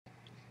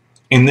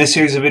In this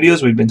series of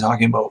videos, we've been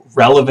talking about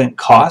relevant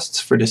costs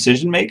for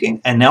decision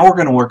making, and now we're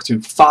going to work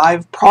through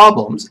 5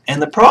 problems,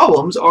 and the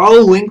problems are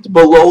all linked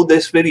below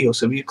this video.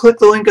 So if you click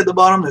the link at the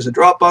bottom, there's a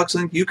Dropbox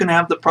link. You can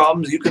have the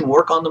problems, you can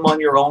work on them on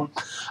your own.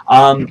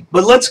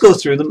 But let's go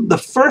through them. The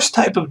first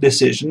type of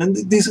decision,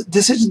 and these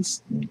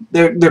decisions,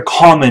 they're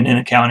common in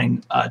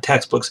accounting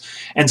textbooks,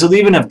 and so they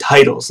even have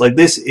titles. Like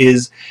this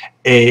is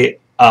a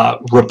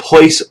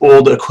replace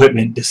old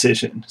equipment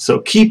decision. So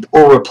keep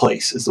or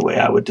replace is the way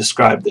I would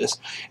describe this.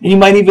 And you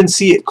might even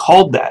see it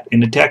called that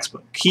in a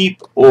textbook,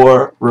 keep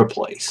or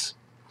replace.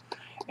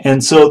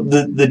 And so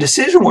the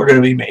decision we're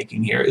going to be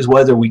making here is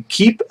whether we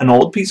keep an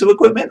old piece of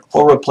equipment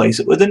or replace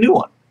it with a new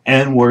one.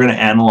 And we're going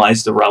to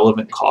analyze the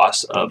relevant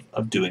costs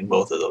of doing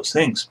both of those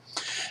things.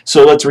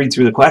 So let's read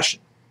through the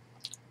question.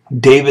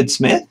 David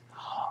Smith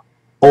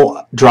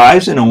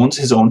drives and owns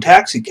his own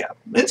taxi cab.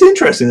 It's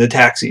interesting, the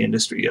taxi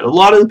industry. A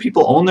lot of the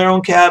people own their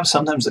own cabs.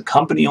 Sometimes the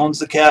company owns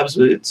the cabs,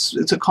 but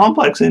it's a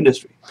complex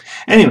industry.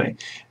 Anyway,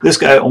 this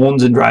guy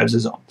owns and drives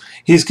his own.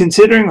 He's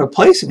considering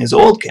replacing his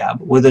old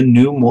cab with a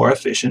new, more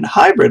efficient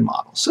hybrid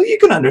model. So you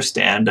can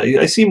understand,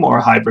 I see more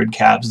hybrid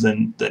cabs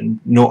than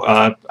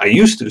I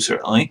used to,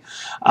 certainly.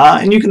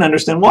 And you can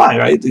understand why,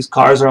 right? These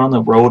cars are on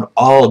the road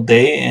all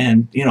day,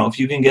 and you know, if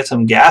you can get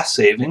some gas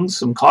savings,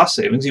 some cost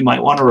savings, you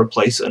might want to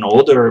replace an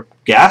older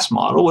gas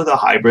model with a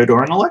hybrid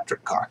or an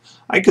electric car.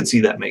 I could see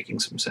that making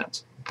some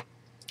sense.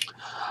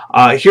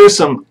 Here's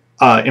some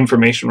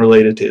information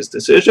related to his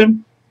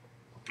decision.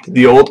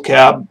 The old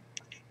cab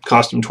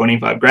cost him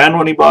 25 grand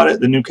when he bought it.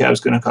 The new cab is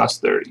going to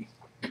cost 30.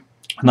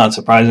 Not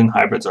surprising,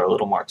 hybrids are a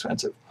little more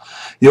expensive.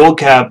 The old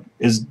cab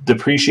is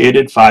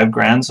depreciated 5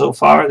 grand so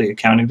far, the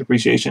accounting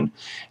depreciation,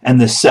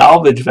 and the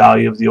salvage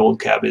value of the old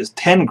cab is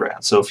 10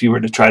 grand. So if you were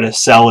to try to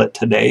sell it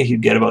today,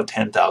 you'd get about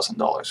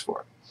 $10,000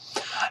 for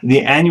it.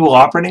 The annual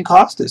operating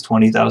cost is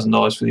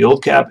 $20,000 for the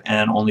old cab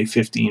and only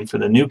 $15,000 for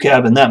the new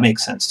cab, and that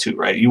makes sense too,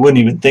 right? You wouldn't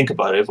even think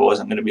about it if it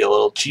wasn't going to be a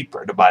little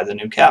cheaper to buy the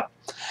new cab.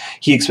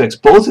 He expects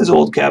both his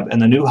old cab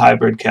and the new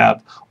hybrid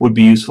cab would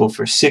be useful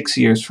for 6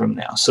 years from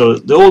now. So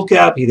the old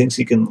cab, he thinks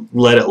he can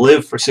let it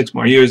live for 6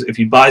 more years. If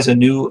he buys a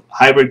new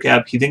hybrid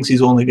cab, he thinks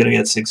he's only going to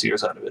get 6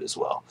 years out of it as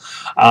well.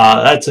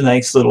 That's a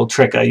nice little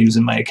trick I use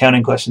in my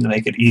accounting question to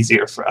make it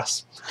easier for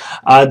us.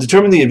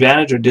 Determine the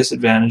advantage or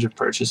disadvantage of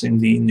purchasing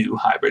the new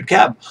hybrid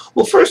cab.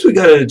 Well, first we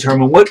got to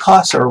determine what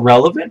costs are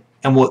relevant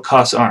and what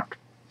costs aren't.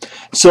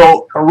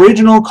 So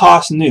original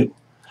cost new.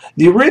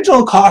 The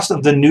original cost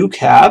of the new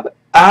cab,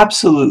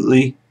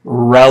 absolutely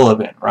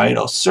relevant, right?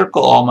 I'll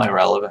circle all my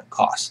relevant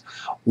costs.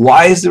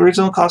 Why is the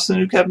original cost of the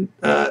new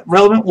cab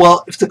relevant?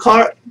 Well, if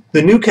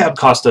the new cab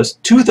cost us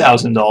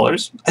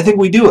 $2,000, I think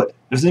we do it.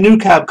 If the new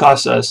cab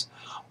costs us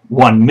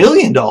 $1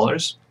 million,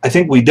 I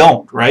think we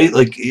don't, right?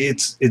 Like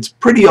it's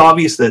pretty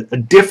obvious that a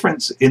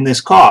difference in this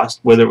cost,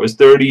 whether it was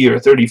 30 or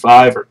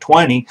 35 or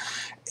 20,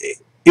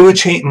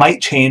 it might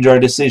change our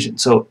decision.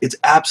 So it's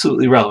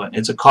absolutely relevant.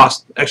 It's a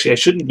cost. Actually, I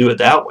shouldn't do it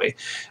that way.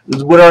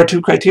 What are our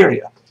 2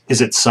 criteria?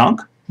 Is it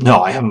sunk?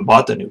 No, I haven't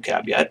bought the new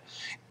cab yet.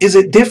 Is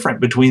it different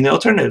between the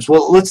alternatives?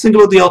 Well, let's think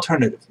about the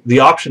alternative. The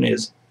option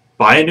is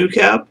buy a new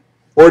cab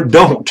or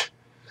don't.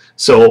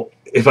 So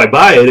if I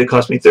buy it, it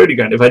costs me 30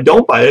 grand. If I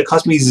don't buy it, it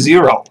costs me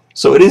 0.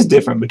 So it is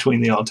different between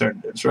the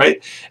alternatives,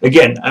 right?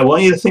 Again, I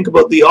want you to think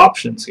about the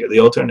options here, the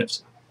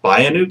alternatives.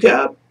 Buy a new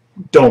cab,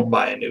 don't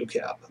buy a new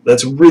cab.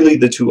 That's really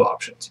the 2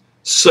 options.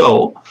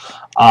 So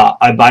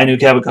I buy a new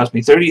cab, it costs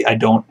me 30. I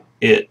don't,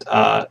 it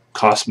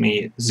costs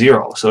me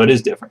 0. So it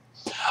is different.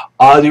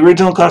 The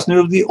original cost new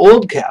of the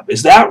old cab,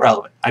 is that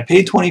relevant? I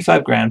paid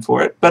 25 grand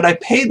for it, but I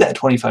paid that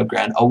 25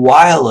 grand a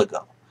while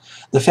ago.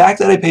 The fact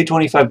that I paid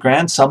 25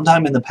 grand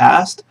sometime in the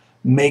past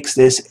makes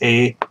this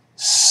a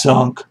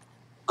sunk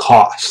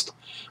cost.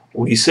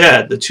 We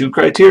said the 2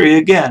 criteria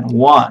again.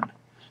 1,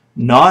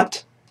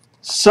 not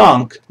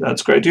sunk,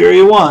 that's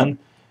criteria 1,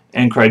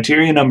 and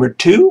criteria number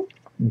 2,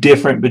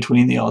 different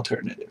between the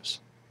alternatives.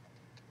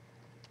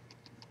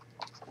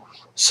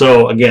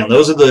 So again,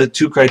 those are the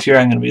 2 criteria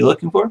I'm going to be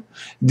looking for.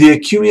 The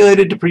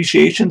accumulated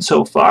depreciation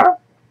so far,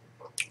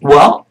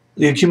 well,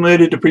 the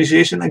accumulated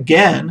depreciation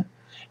again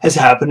has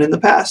happened in the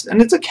past,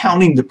 and it's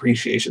accounting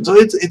depreciation. So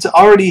it's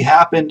already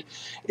happened.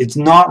 It's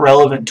not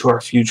relevant to our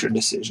future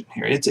decision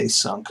here. It's a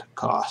sunk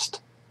cost.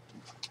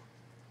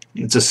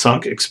 It's a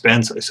sunk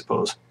expense, I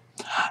suppose.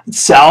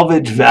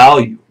 Salvage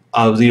value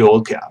of the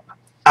old cab,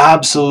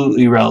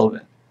 absolutely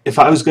relevant. If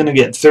I was going to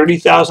get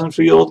 $30,000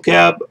 for the old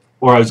cab,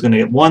 or I was going to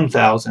get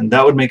 $1,000,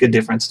 that would make a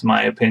difference to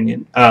my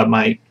opinion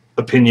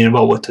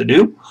about what to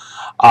do.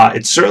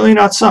 It's certainly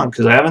not sunk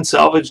because I haven't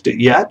salvaged it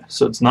yet,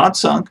 so it's not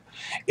sunk.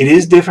 It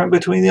is different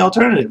between the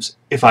alternatives.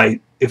 If I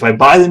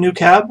buy the new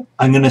cab,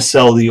 I'm going to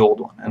sell the old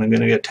one, and I'm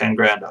going to get 10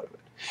 grand out of it.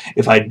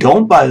 If I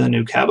don't buy the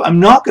new cab, I'm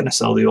not going to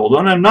sell the old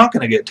one. I'm not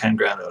going to get 10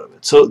 grand out of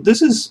it. So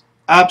this is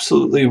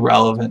absolutely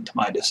relevant to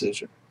my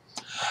decision.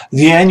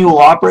 The annual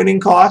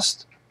operating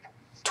cost,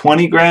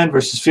 20 grand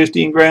versus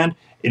 15 grand.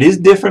 It is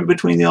different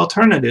between the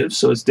alternatives,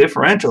 so it's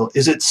differential.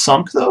 Is it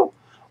sunk though?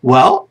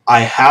 Well,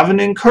 I haven't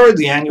incurred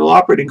the annual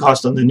operating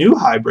cost on the new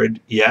hybrid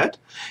yet,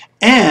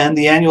 and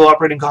the annual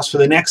operating cost for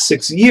the next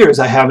 6 years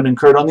I haven't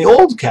incurred on the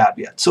old cab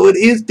yet. So it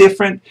is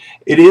different.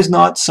 It is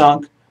not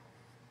sunk.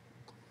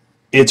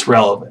 It's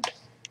relevant.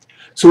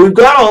 So we've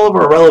got all of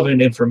our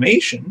relevant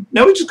information.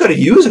 Now we just got to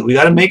use it. We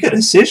got to make a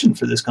decision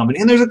for this company.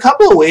 And there's a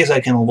couple of ways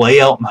I can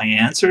lay out my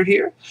answer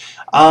here.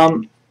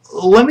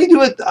 Let me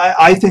do it,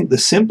 I think, the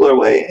simpler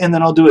way, and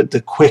then I'll do it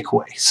the quick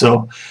way.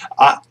 So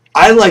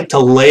I like to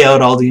lay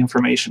out all the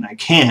information I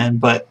can,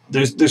 but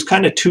there's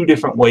kind of two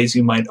different ways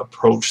you might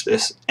approach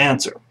this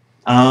answer.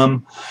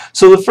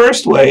 So the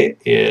first way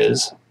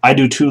is I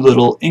do two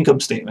little income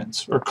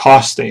statements or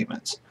cost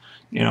statements.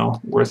 You know,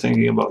 we're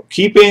thinking about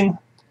keeping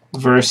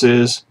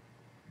versus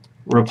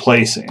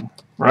replacing,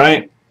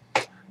 right?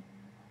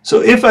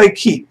 So if I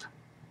keep,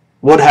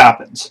 what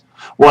happens?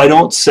 Well, I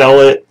don't sell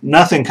it.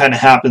 Nothing kind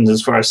of happens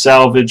as far as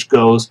salvage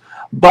goes,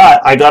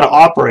 but I got to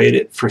operate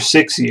it for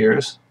 6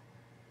 years.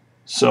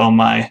 So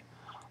my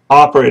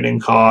operating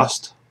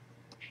cost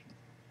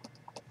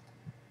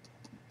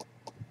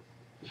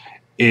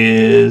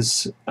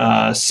is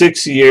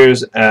 6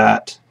 years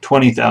at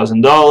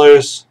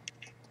 $20,000.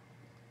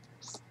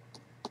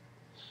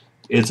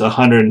 It's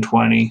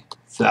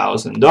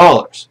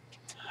 $120,000.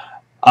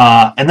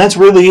 And that's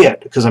really it,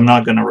 because I'm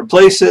not going to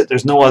replace it.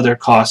 There's no other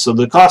cost. So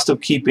the cost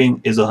of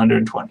keeping is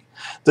 $120,000.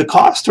 The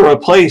cost to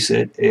replace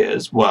it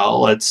is,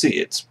 well, let's see.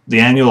 It's the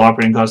annual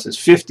operating cost is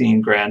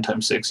 $15,000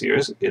 times 6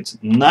 years. It's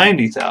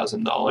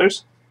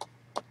 $90,000.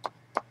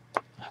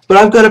 But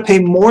I've got to pay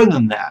more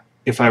than that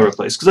if I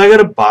replace, because I got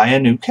to buy a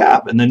new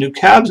cab, and the new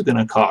cab's going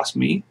to cost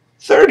me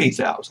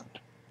 $30,000.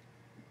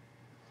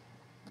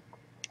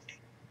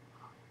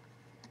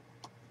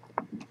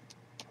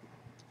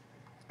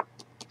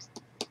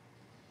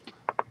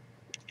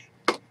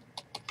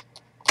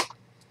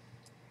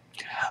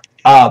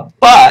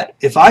 But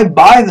if I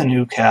buy the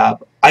new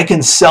cab, I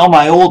can sell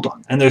my old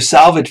one, and there's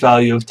salvage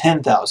value of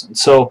 $10,000.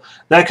 So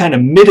that kind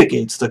of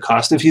mitigates the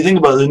cost. If you think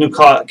about it, the new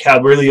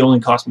cab really only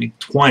cost me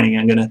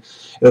 $20,000.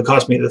 It'll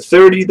cost me the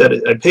 $30,000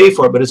 that I pay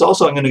for it, but it's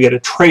also I'm going to get a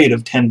trade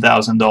of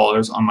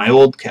 $10,000 on my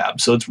old cab.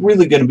 So it's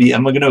really going to be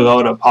I'm going to go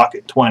out of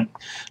pocket $20,000.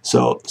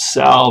 So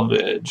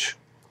salvage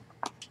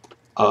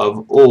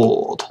of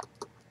old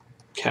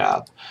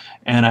cab,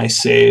 and I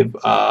save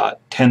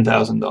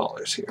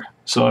 $10,000 here.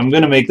 So I'm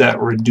going to make that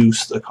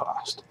reduce the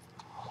cost.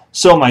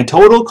 So my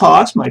total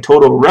cost, my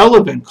total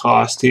relevant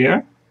cost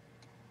here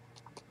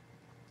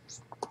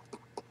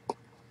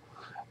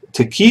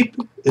to keep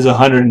is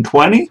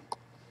 $120,000.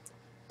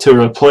 To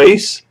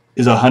replace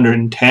is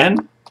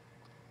 $110,000.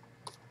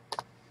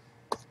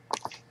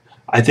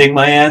 I think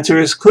my answer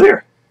is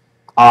clear.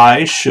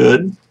 I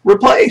should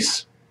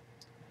replace.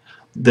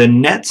 The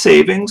net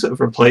savings of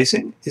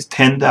replacing is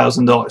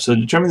 $10,000. So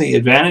determine the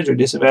advantage or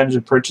disadvantage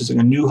of purchasing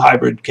a new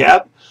hybrid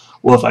cab.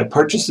 Well, if I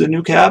purchase the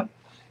new cab,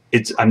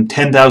 I'm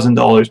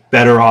 $10,000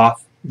 better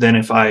off than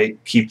if I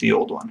keep the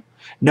old one.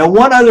 Now,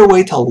 one other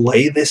way to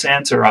lay this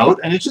answer out,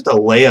 and it's just a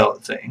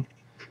layout thing,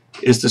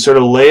 is to sort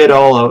of lay it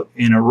all out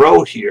in a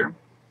row here.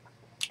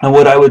 And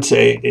what I would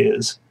say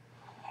is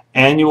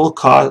annual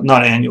cost,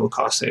 not annual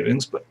cost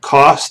savings, but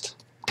cost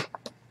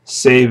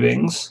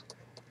savings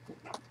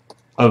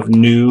of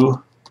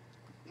new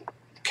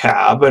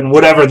cab, and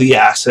whatever the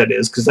asset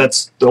is, because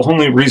that's the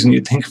only reason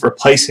you think of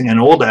replacing an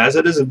old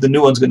asset is if the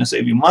new one's going to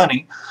save you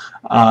money.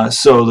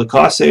 So the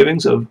cost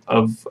savings of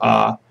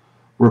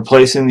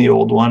replacing the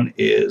old one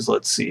is,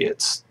 let's see,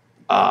 it's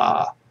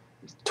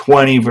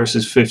 20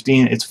 versus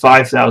 15. It's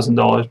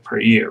 $5,000 per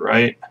year,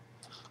 right?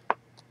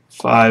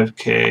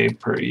 $5,000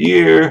 per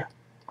year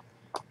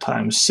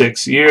times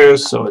 6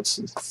 years, so it's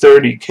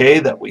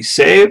 $30,000 that we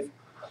save.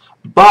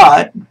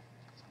 But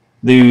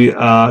the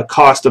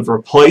cost of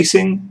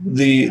replacing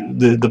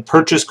the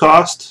purchase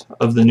cost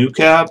of the new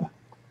cab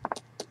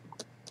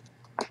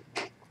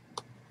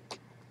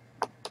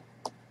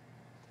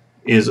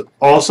is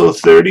also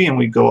 $30,000, and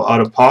we go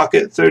out of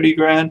pocket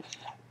 $30,000,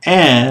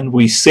 and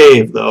we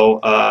save though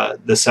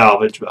the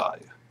salvage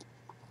value,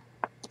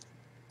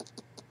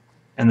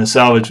 and the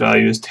salvage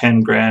value is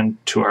 $10,000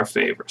 to our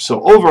favor.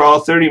 So overall,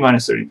 30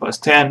 minus 30 plus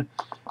 10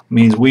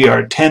 means we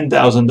are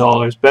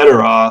 $10,000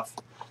 better off.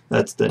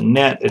 That's the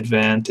net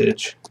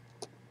advantage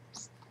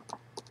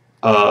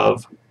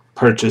of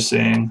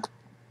purchasing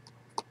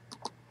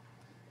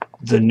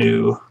the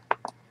new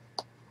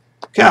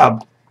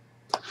cab.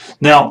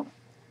 Now,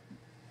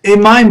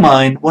 in my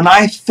mind, when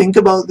I think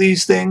about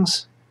these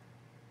things,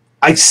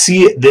 I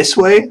see it this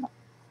way,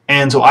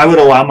 and so I would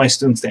allow my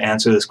students to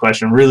answer this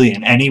question really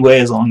in any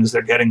way as long as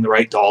they're getting the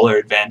right dollar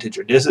advantage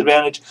or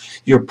disadvantage.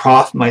 Your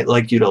prof might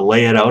like you to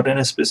lay it out in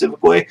a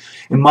specific way.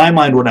 In my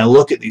mind, when I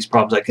look at these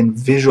problems, I can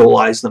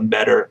visualize them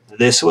better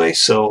this way,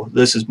 so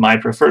this is my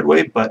preferred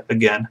way, but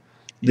again,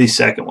 the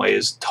second way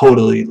is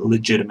totally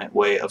legitimate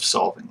way of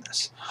solving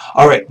this.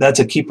 Alright, that's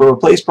a keep or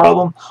replace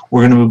problem.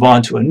 We're going to move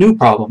on to a new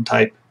problem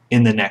type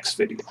in the next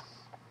video.